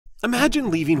Imagine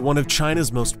leaving one of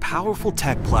China's most powerful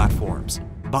tech platforms,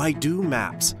 Baidu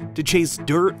Maps, to chase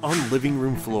dirt on living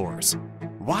room floors.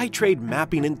 Why trade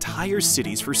mapping entire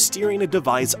cities for steering a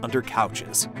device under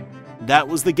couches? That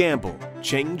was the gamble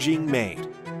Chang Jing made,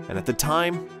 and at the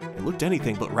time, it looked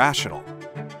anything but rational.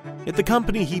 Yet the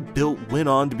company he built went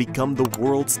on to become the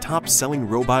world's top-selling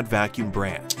robot vacuum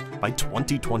brand by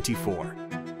 2024,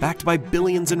 backed by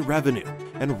billions in revenue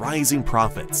and rising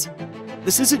profits.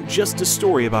 This isn't just a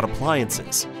story about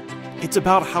appliances. It's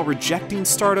about how rejecting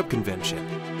startup convention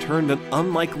turned an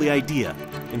unlikely idea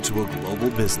into a global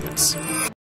business.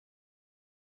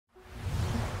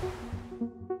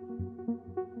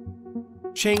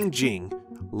 Chang Jing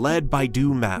led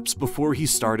Baidu Maps before he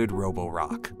started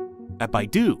Roborock. At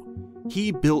Baidu,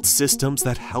 he built systems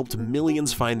that helped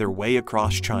millions find their way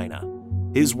across China.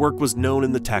 His work was known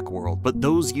in the tech world, but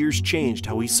those years changed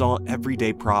how he saw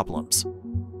everyday problems.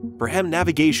 For him,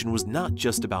 navigation was not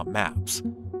just about maps.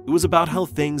 It was about how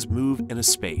things move in a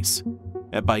space.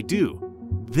 At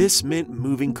Baidu, this meant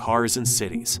moving cars in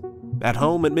cities. At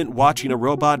home, it meant watching a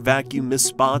robot vacuum miss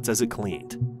spots as it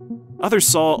cleaned. Others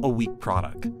saw a weak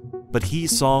product, but he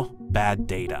saw bad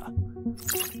data.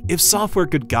 If software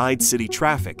could guide city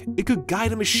traffic, it could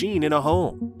guide a machine in a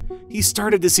home. He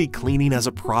started to see cleaning as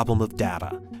a problem of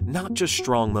data, not just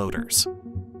strong motors.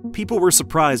 People were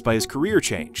surprised by his career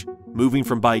change. Moving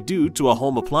from Baidu to a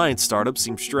home appliance startup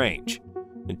seemed strange.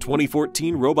 In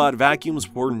 2014, robot vacuums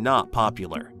were not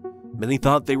popular. Many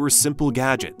thought they were simple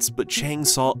gadgets, but Chang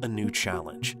saw a new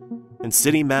challenge. In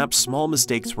city maps, small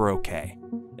mistakes were okay.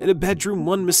 In a bedroom,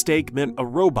 one mistake meant a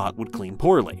robot would clean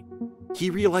poorly. He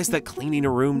realized that cleaning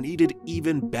a room needed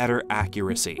even better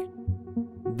accuracy.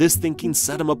 This thinking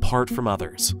set him apart from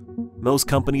others. Most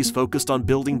companies focused on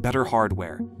building better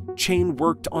hardware. Chang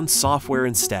worked on software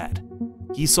instead.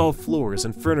 He saw floors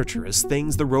and furniture as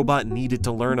things the robot needed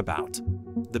to learn about.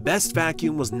 The best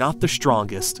vacuum was not the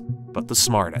strongest, but the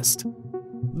smartest.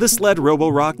 This led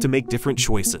Roborock to make different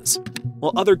choices.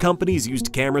 While other companies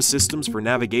used camera systems for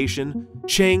navigation,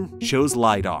 Chang chose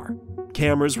LiDAR.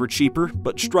 Cameras were cheaper,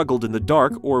 but struggled in the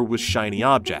dark or with shiny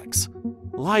objects.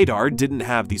 LiDAR didn't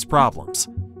have these problems.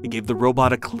 It gave the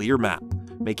robot a clear map,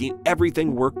 making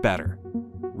everything work better.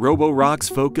 Roborock's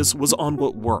focus was on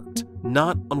what worked,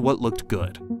 not on what looked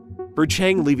good. For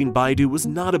Chang, leaving Baidu was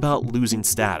not about losing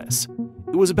status.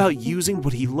 It was about using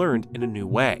what he learned in a new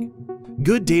way.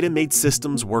 Good data made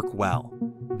systems work well.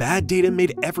 Bad data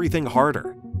made everything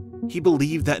harder. He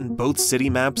believed that in both city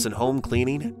maps and home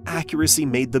cleaning, accuracy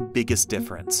made the biggest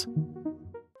difference.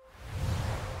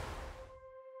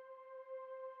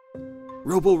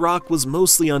 Roborock was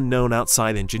mostly unknown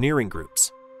outside engineering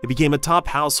groups. It became a top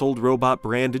household robot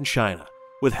brand in China,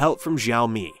 with help from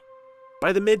Xiaomi.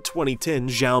 By the mid-2010s,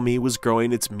 Xiaomi was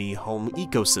growing its Mi Home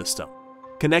ecosystem,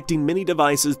 connecting many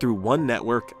devices through one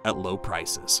network at low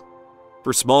prices.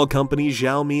 For small companies,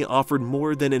 Xiaomi offered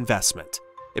more than investment.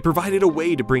 It provided a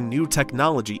way to bring new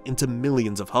technology into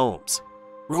millions of homes.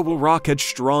 Roborock had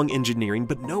strong engineering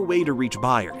but no way to reach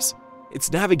buyers.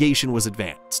 Its navigation was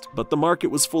advanced, but the market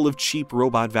was full of cheap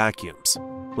robot vacuums.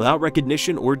 Without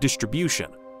recognition or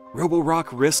distribution, Roborock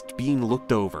risked being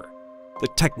looked over. The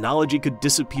technology could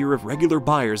disappear if regular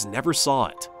buyers never saw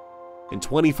it. In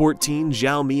 2014,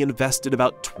 Xiaomi invested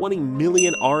about 20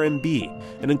 million RMB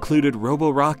and included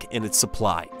Roborock in its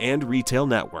supply and retail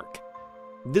network.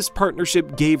 This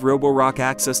partnership gave Roborock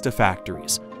access to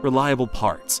factories, reliable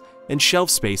parts, and shelf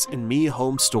space in Mi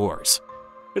Home stores.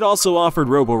 It also offered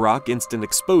Roborock instant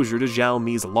exposure to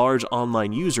Xiaomi's large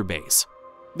online user base.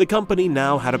 The company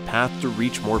now had a path to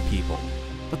reach more people,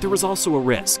 but there was also a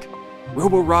risk.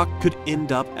 Roborock could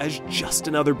end up as just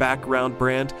another background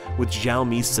brand with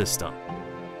Xiaomi's system.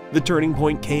 The turning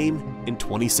point came in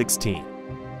 2016.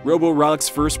 Roborock's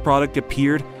first product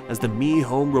appeared as the Mi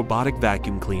Home robotic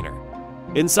vacuum cleaner.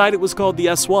 Inside it was called the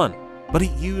S1, but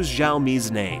it used Xiaomi's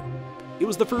name. It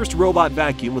was the first robot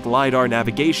vacuum with LiDAR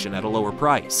navigation at a lower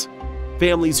price.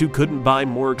 Families who couldn't buy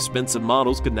more expensive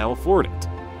models could now afford it.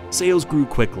 Sales grew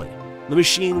quickly. The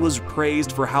machine was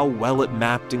praised for how well it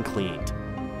mapped and cleaned.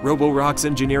 Roborock's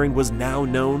engineering was now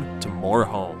known to more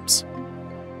homes.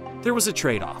 There was a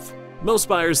trade-off. Most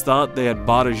buyers thought they had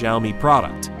bought a Xiaomi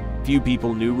product. Few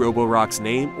people knew Roborock's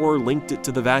name or linked it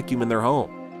to the vacuum in their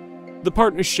home. The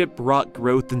partnership brought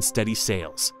growth and steady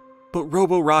sales, but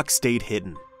Roborock stayed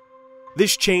hidden.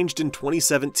 This changed in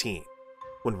 2017,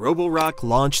 when Roborock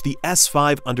launched the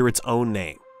S5 under its own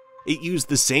name. It used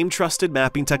the same trusted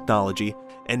mapping technology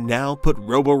and now put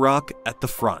Roborock at the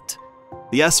front.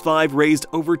 The S5 raised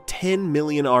over 10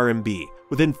 million RMB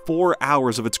within 4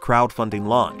 hours of its crowdfunding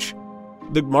launch.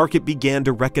 The market began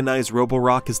to recognize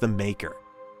Roborock as the maker.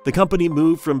 The company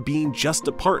moved from being just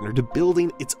a partner to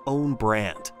building its own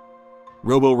brand.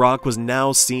 Roborock was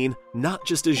now seen not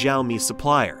just as Xiaomi's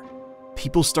supplier.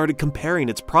 People started comparing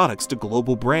its products to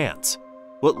global brands.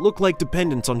 What looked like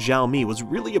dependence on Xiaomi was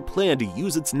really a plan to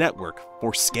use its network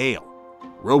for scale.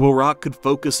 Roborock could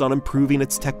focus on improving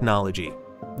its technology,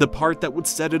 the part that would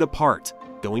set it apart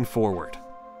going forward.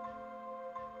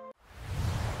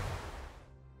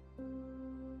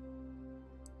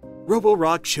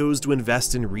 Roborock chose to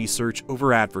invest in research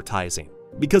over advertising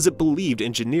because it believed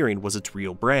engineering was its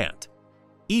real brand.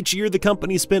 Each year, the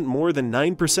company spent more than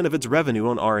 9% of its revenue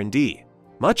on R&D,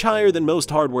 much higher than most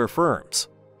hardware firms.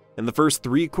 In the first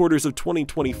 3 quarters of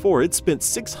 2024, it spent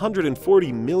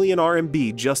 640 million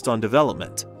RMB just on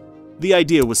development. The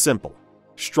idea was simple.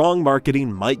 Strong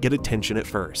marketing might get attention at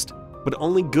first, but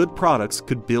only good products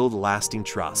could build lasting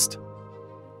trust.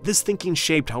 This thinking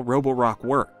shaped how Roborock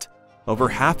worked. Over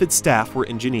half its staff were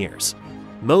engineers.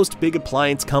 Most big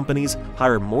appliance companies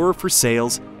hire more for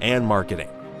sales and marketing,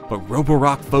 but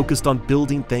Roborock focused on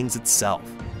building things itself.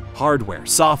 Hardware,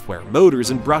 software, motors,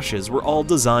 and brushes were all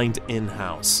designed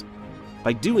in-house.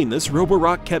 By doing this,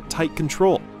 Roborock kept tight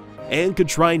control and could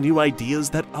try new ideas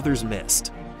that others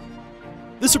missed.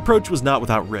 This approach was not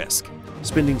without risk.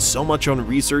 Spending so much on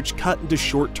research cut into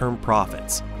short-term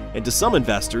profits, and to some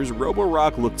investors,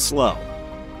 Roborock looked slow.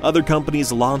 Other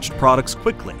companies launched products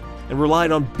quickly and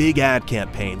relied on big ad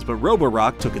campaigns, but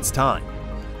Roborock took its time.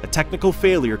 A technical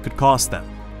failure could cost them,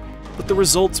 but the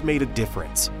results made a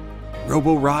difference.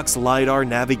 Roborock's LiDAR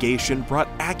navigation brought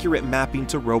accurate mapping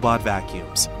to robot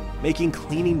vacuums, making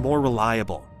cleaning more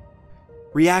reliable.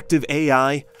 Reactive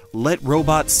AI let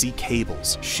robots see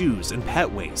cables, shoes, and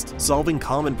pet waste, solving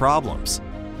common problems.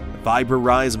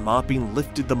 Vibra-Rise mopping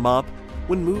lifted the mop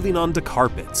when moving onto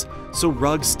carpets, so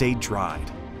rugs stayed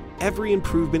dried. Every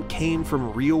improvement came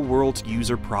from real-world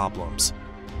user problems.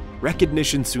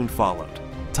 Recognition soon followed.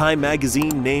 Time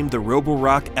magazine named the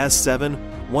Roborock S7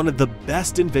 one of the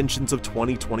best inventions of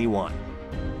 2021.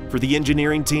 For the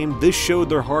engineering team, this showed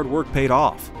their hard work paid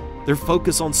off. Their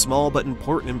focus on small but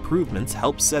important improvements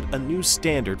helped set a new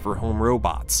standard for home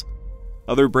robots.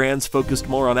 Other brands focused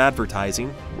more on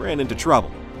advertising ran into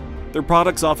trouble. Their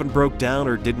products often broke down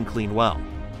or didn't clean well.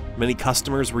 Many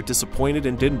customers were disappointed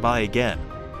and didn't buy again.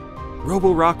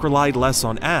 Roborock relied less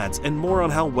on ads and more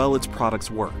on how well its products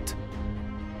worked.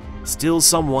 Still,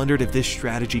 some wondered if this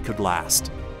strategy could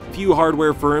last. Few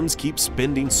hardware firms keep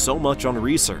spending so much on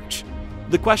research.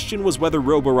 The question was whether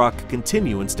Roborock could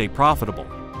continue and stay profitable.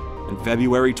 In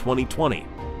February 2020,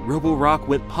 Roborock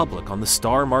went public on the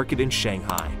STAR market in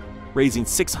Shanghai, raising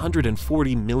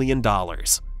 $640 million.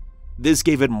 This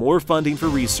gave it more funding for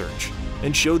research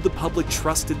and showed the public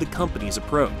trusted the company's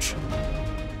approach.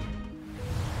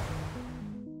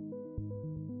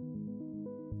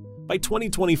 By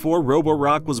 2024,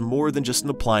 Roborock was more than just an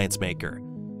appliance maker.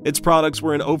 Its products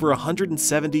were in over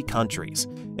 170 countries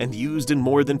and used in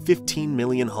more than 15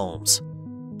 million homes.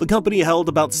 The company held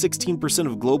about 16%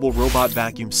 of global robot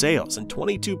vacuum sales and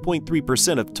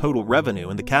 22.3% of total revenue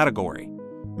in the category,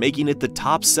 making it the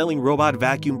top-selling robot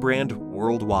vacuum brand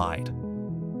worldwide.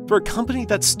 For a company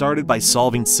that started by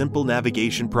solving simple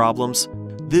navigation problems,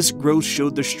 this growth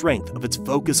showed the strength of its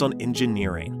focus on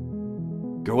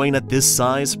engineering. Growing at this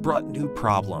size brought new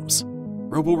problems.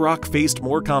 Roborock faced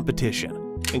more competition,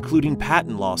 including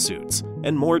patent lawsuits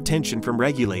and more attention from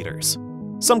regulators.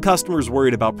 Some customers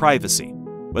worried about privacy,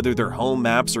 whether their home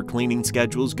maps or cleaning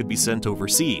schedules could be sent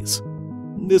overseas.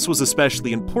 This was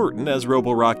especially important as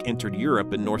Roborock entered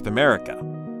Europe and North America,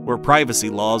 where privacy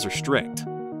laws are strict.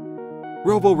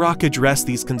 Roborock addressed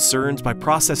these concerns by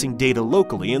processing data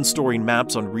locally and storing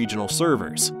maps on regional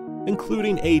servers,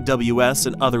 including AWS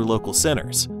and other local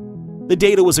centers. The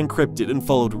data was encrypted and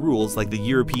followed rules like the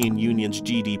European Union's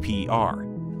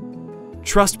GDPR.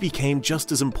 Trust became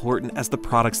just as important as the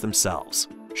products themselves.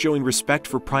 Showing respect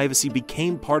for privacy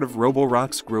became part of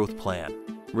Roborock's growth plan.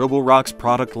 Roborock's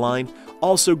product line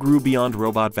also grew beyond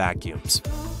robot vacuums.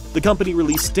 The company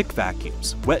released stick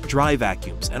vacuums, wet-dry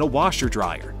vacuums, and a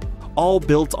washer-dryer, all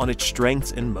built on its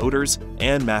strengths in motors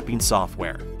and mapping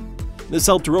software. This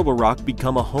helped Roborock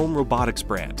become a home robotics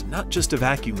brand, not just a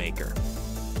vacuum maker.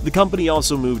 The company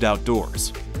also moved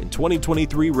outdoors. In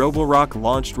 2023, Roborock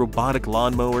launched robotic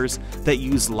lawnmowers that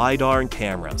use LiDAR and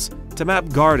cameras to map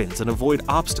gardens and avoid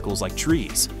obstacles like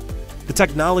trees. The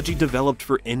technology developed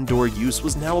for indoor use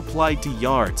was now applied to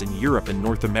yards in Europe and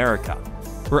North America,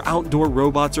 where outdoor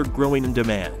robots are growing in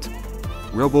demand.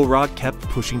 Roborock kept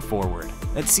pushing forward.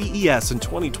 At CES in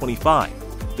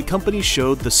 2025, the company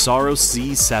showed the Saros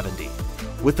Z70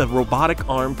 with a robotic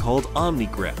arm called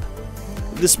OmniGrip.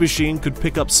 This machine could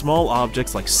pick up small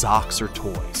objects like socks or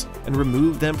toys and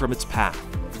remove them from its path,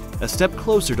 a step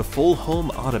closer to full home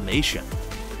automation.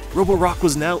 Roborock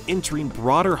was now entering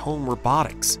broader home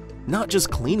robotics, not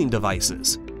just cleaning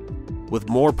devices. With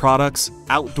more products,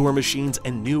 outdoor machines,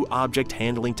 and new object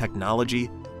handling technology,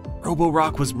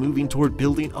 Roborock was moving toward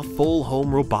building a full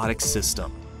home robotics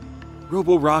system.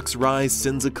 Roborock's rise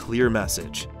sends a clear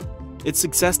message. Its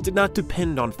success did not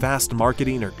depend on fast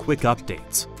marketing or quick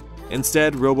updates.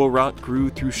 Instead, Roborock grew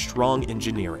through strong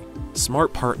engineering,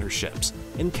 smart partnerships,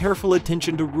 and careful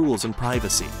attention to rules and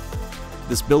privacy.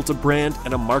 This built a brand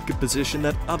and a market position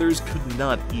that others could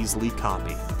not easily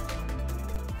copy.